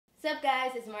What's up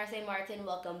guys, it's Marsai Martin.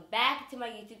 Welcome back to my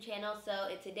YouTube channel. So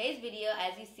in today's video,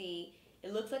 as you see,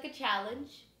 it looks like a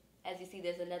challenge. As you see,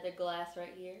 there's another glass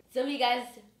right here. Some of you guys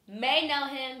may know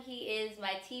him. He is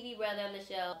my TV brother on the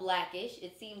show, Blackish.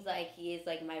 It seems like he is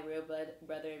like my real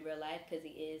brother in real life because he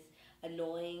is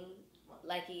annoying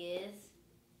like he is.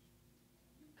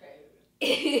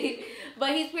 Okay.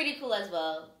 But he's pretty cool as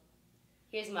well.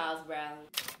 Here's Miles Brown.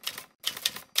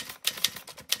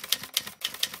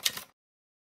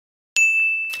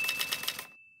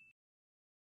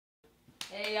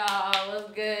 Hey y'all, what's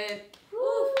good? Woo.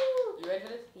 You ready for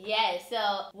this? Yeah,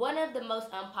 so one of the most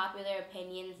unpopular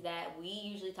opinions that we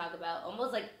usually talk about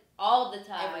almost like all the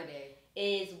time every day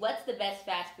is what's the best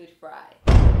fast food fry?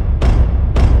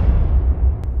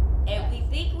 And we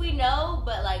think we know,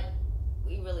 but like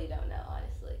we really don't know,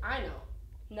 honestly. I know.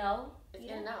 No? It's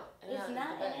In-N-Out. It's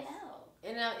not In-N-Out.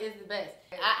 In-N-Out is the best.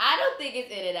 I don't think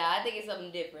it's In-N-Out. I think it's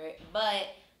something different. But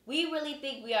we really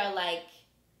think we are like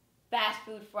fast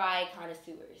food fry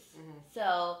connoisseurs. Mm-hmm.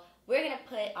 So we're gonna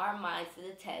put our minds to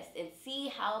the test and see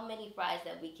how many fries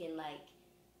that we can like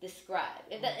describe,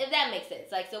 if that makes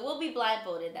sense. Like, so we'll be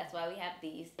blindfolded. That's why we have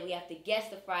these. We have to guess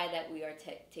the fry that we are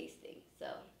tasting. So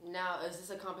now, is this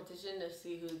a competition to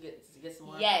see who gets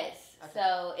more? Yes. Okay.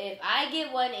 So if I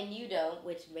get one and you don't,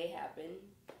 which may happen,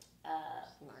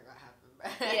 it's not gonna happen.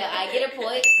 yeah, I get a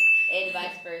point, and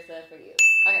vice versa for you.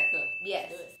 Okay, cool.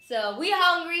 Yes. So we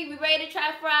hungry. We ready to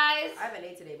try fries? I haven't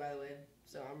ate today, by the way,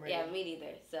 so I'm ready. Yeah, me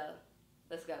neither. So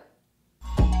let's go.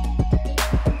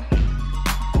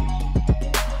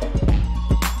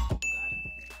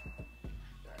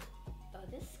 Oh,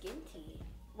 this skin tea.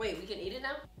 Wait, we can eat it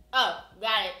now? Oh,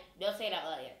 got it. Don't say that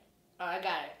yet. Oh, I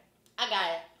got it. I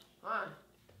got it. Hold on.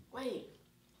 Wait,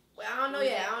 I don't know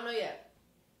yet.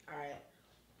 All right,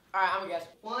 I'm gonna guess.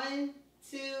 1,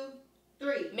 2,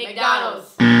 3.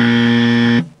 McDonald's.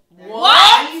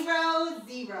 What?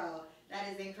 0. That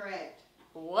is incorrect.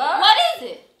 What is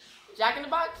it? Jack in the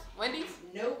Box? Wendy's?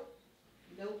 Nope.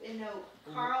 Nope and nope.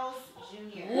 Carl's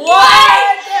Jr.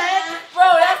 What the heck? Bro,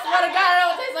 that's what I got. It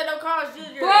don't taste like no Carl's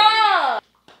Jr. Bro!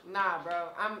 Nah, bro.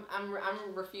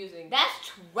 I'm refusing. That's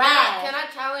trash. Can I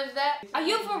challenge that? Are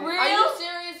you for real? Are you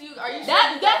serious? Are you serious?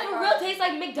 That for real tastes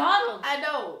like McDonald's. I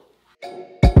know.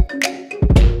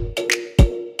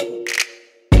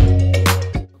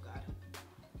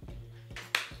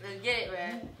 Let's get it,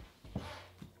 man.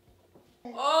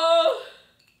 Oh.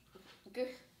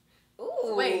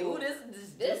 Ooh. Wait. Ooh, this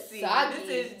soggy. This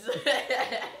is.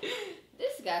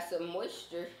 This got some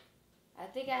moisture. I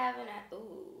think I haven't.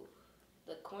 Ooh.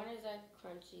 The corners are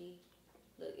crunchy.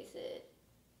 Look, it said.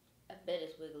 I bet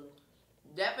it's wiggly.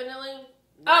 Definitely.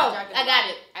 Oh, I got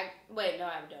it. Wait, no,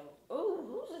 I don't.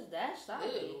 Ooh, who's that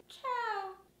soggy?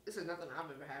 Ciao. This is nothing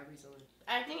I've ever had recently.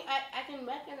 I think I can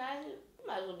recognize it. It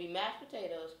might as well be mashed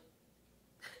potatoes.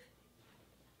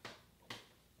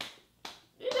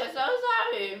 These are so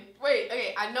soggy. Wait,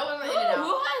 okay, I know it's not In-N-Out.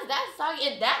 Who has that soggy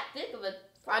and that thick of a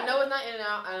fry? I know it's not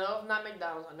In-N-Out. I know it's not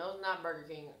McDonald's. I know it's not Burger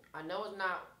King. I know it's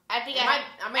not. I think I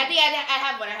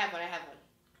have one.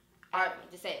 All right,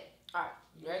 just say it. All right,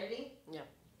 You ready? Yeah.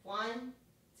 1,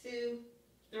 2,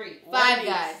 3. Five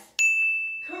Guys.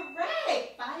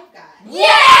 Correct. 5 Guys.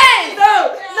 Yes!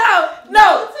 No!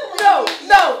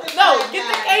 Get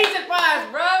the Cajun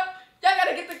fries, bro. Y'all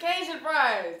gotta get the Cajun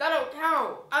fries. That don't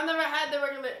count. I've never had the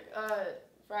regular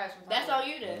fries from That's all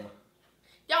you do.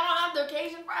 Y'all don't have the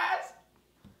Cajun fries?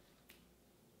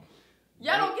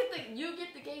 Y'all don't get the. You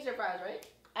get the Cajun fries, right?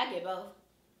 I get both.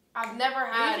 I've never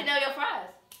had. You should know your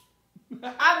fries.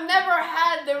 I've never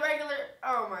had the regular.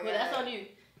 Oh my god. Well, that's on you.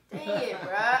 Dang it,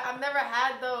 bruh. I've never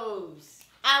had those.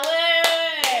 I will.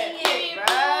 Dang it,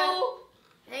 bruh.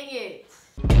 Dang it.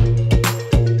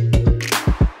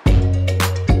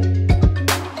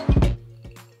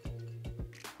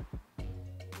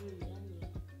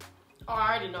 Oh, I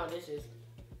already know what this is.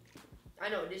 I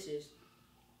know what this is.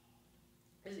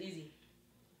 It's easy.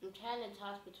 I'm trying to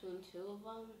toss between two of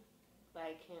them, but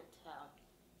I can't tell.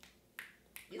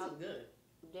 These are good.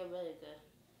 They're really good.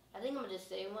 I think I'm gonna just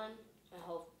say one and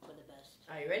hope for the best.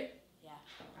 Are you ready? Yeah.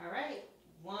 All right.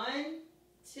 1,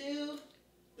 2,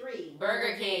 3.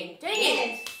 Burger King. Dang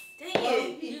Yes. it. Dang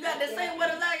it. You got the same one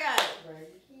as I got.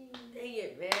 Burger King. Dang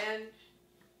it, man.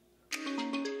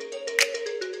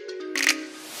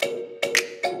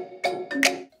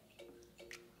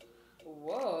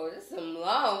 Whoa, this is some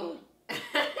long.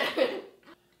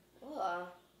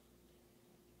 Well,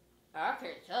 I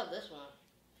can't tell this one.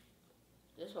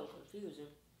 This one confusing.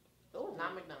 Oh,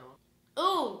 not McDonald's.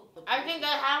 Ooh, I think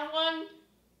I have one,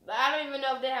 but I don't even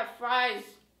know if they have fries.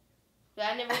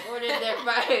 I never ordered their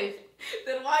fries.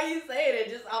 Then why you saying it?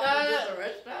 Just off of just a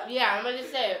restaurant? Yeah, I'm gonna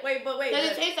just say it. Wait, but wait.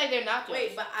 Does it taste like they're nachos?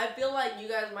 Wait, but I feel like you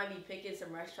guys might be picking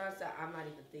some restaurants that I'm not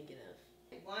even thinking of.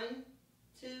 1,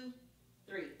 2,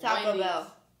 3. Taco Wendy's.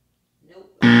 Bell.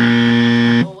 Nope.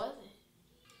 What was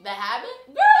it? The Habit?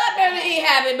 Girl, I never eat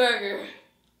Habit Burger.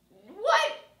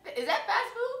 What? Is that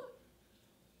fast food?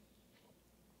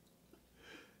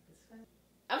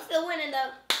 I'm still winning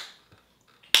though.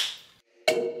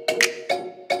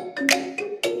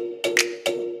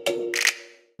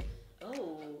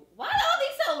 Oh, why are all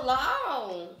these so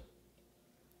long?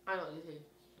 I know you think.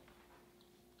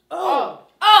 Oh,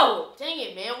 Dang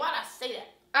it, man. Why'd I say that?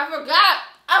 I forgot.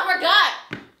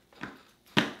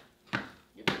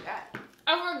 You forgot.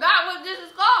 I forgot what this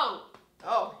is called.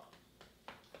 Oh.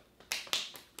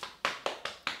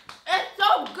 It's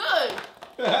so good.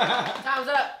 Time's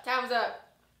up. Time's up.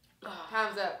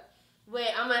 Time's up. Wait,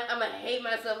 I'm gonna hate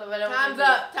myself if I don't. Time's do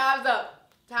up. Time's up.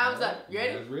 Time's up. You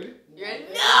ready? You guys ready? You ready?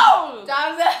 this. No.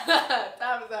 Time's up.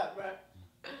 Time's up, bro.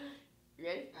 You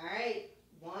ready? All right.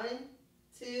 1,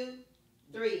 2,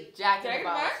 3. Jack in Jack the in the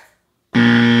Box. Box?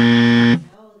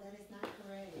 No, that is not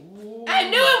correct. Ooh. I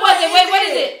knew it wasn't. Wait, what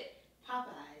is it?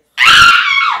 Popeyes.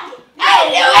 I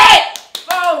knew it.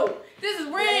 Bro, this is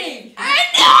rigged. I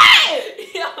knew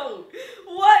it. Yo,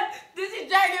 what? This is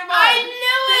Jack in the Box. I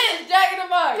knew This it. is Jack in the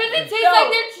Box. Cause it tastes Yo, like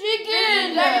their This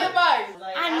chicken. is Jack in the Box.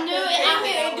 Like, I knew couldn't it. think I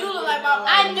mean, that it do was look one like of Popeyes.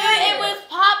 I knew it was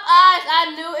Popeyes. I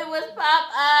knew it was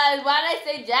Popeyes. Why did I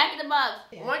say Jack in the Box?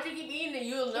 Once you keep eating it,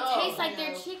 you'll It know. tastes like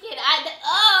their No. chicken.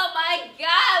 Oh my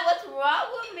God, what's wrong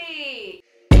with me?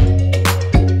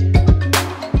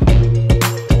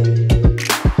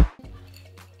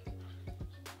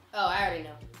 Oh, I already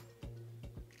know.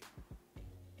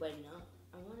 Wait, no.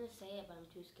 I want to say it, but I'm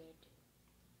too scared to.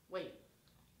 Wait,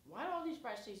 why do all these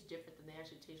fries taste different than they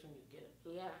actually taste when you get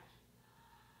them? Yeah.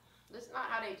 That's not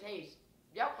how they taste.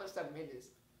 Y'all put something in this,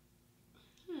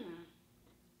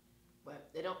 but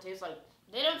they don't taste like.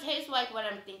 They don't taste like what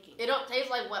I'm thinking. It don't taste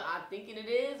like what I'm thinking it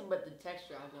is, but the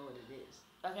texture, I know what it is.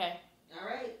 Okay. All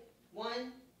right.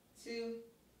 1, 2,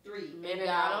 3.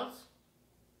 McDonald's.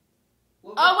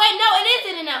 What Oh, was- wait, no, it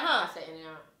is In-N-Out, huh? I say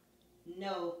In-N-Out.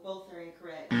 No, both are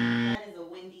incorrect. That is a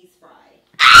Wendy's fry.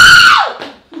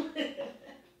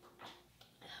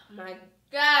 My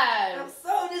God.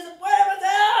 so disappointed in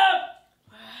myself.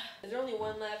 Is there only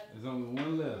one left? There's only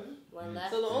one left. One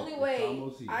left. So the only It's way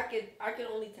almost here. I can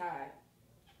only tie,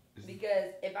 because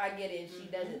if I get it and she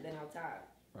doesn't, then I'll tie.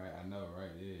 Right, I know,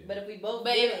 right? Yeah. But if we both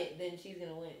But get if- it, then she's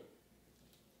gonna win.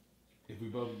 if you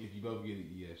both get it,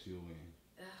 yeah, she'll win.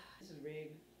 This is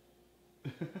rigged.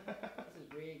 This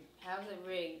is rigged. How's it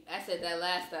rigged? I said that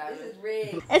last time. This is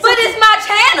rigged. But it's my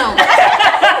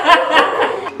channel.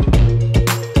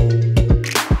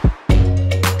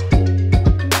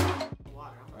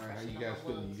 Water. I'm All right, how you refreshing guys my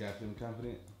feeling? lungs. You guys feeling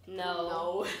confident? No.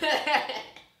 No.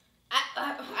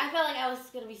 I felt like I was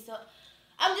gonna be so.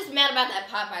 I'm just mad about that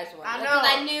Popeyes one. I Because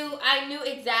know. I knew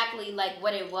exactly like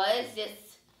what it was.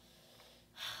 Just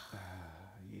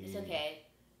Yeah. it's okay.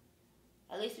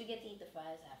 At least we get to eat the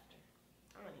fries after.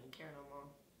 I don't even care no more.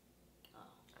 Oh.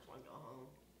 I just want to go home.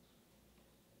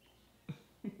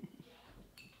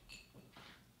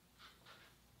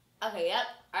 Okay. Yep.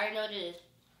 I already know what it is.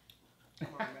 Come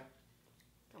on, bro.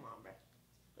 Come on, bro.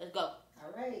 Let's go.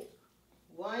 All right.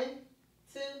 1,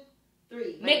 2,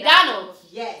 3. McDonald's.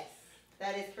 Yes,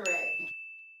 that is correct.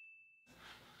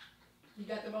 You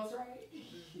got the most right?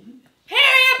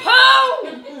 Harriet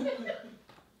Poe.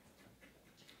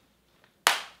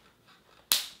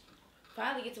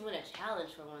 Finally get to win a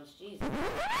challenge for once. Jesus.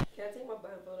 Can I take my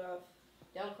blindfold off?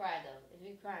 Don't cry though. If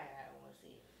you cry, I don't want to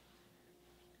see it.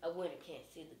 A winner can't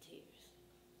see the tears.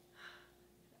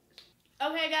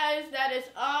 Okay, guys, that is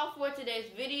all for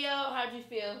today's video. How'd you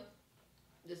feel?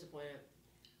 Disappointed.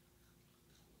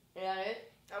 Is that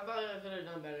it? I felt like I could have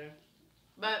done better.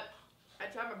 But I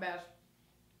tried my best.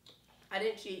 I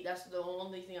didn't cheat. That's the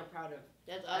only thing I'm proud of.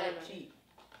 That's all I I didn't know. cheat.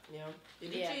 You know?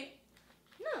 Did you Yeah. cheat?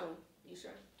 No. You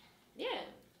sure? Yeah.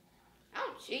 I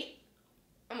don't cheat.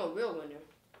 I'm a real winner.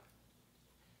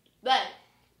 But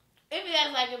if you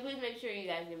guys like it, please make sure you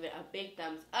guys give it a big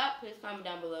thumbs up. Please comment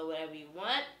down below whatever you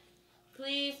want.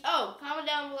 Please, comment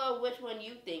down below which one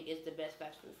you think is the best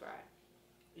fast food fry.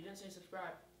 You didn't say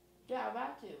subscribe. Yeah, I'm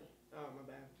about to. Oh, my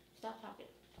bad. Stop talking.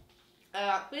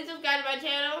 Please subscribe to my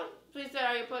channel. Please turn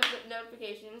on your post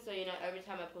notifications so you know every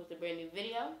time I post a brand new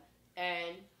video.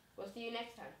 And we'll see you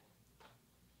next time.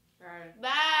 Alright.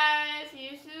 Bye. See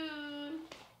you soon.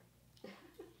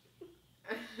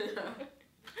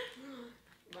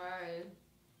 Bye.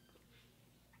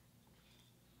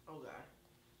 Oh, God.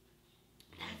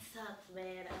 That sucks,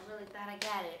 man. I really thought I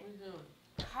got it. Me too.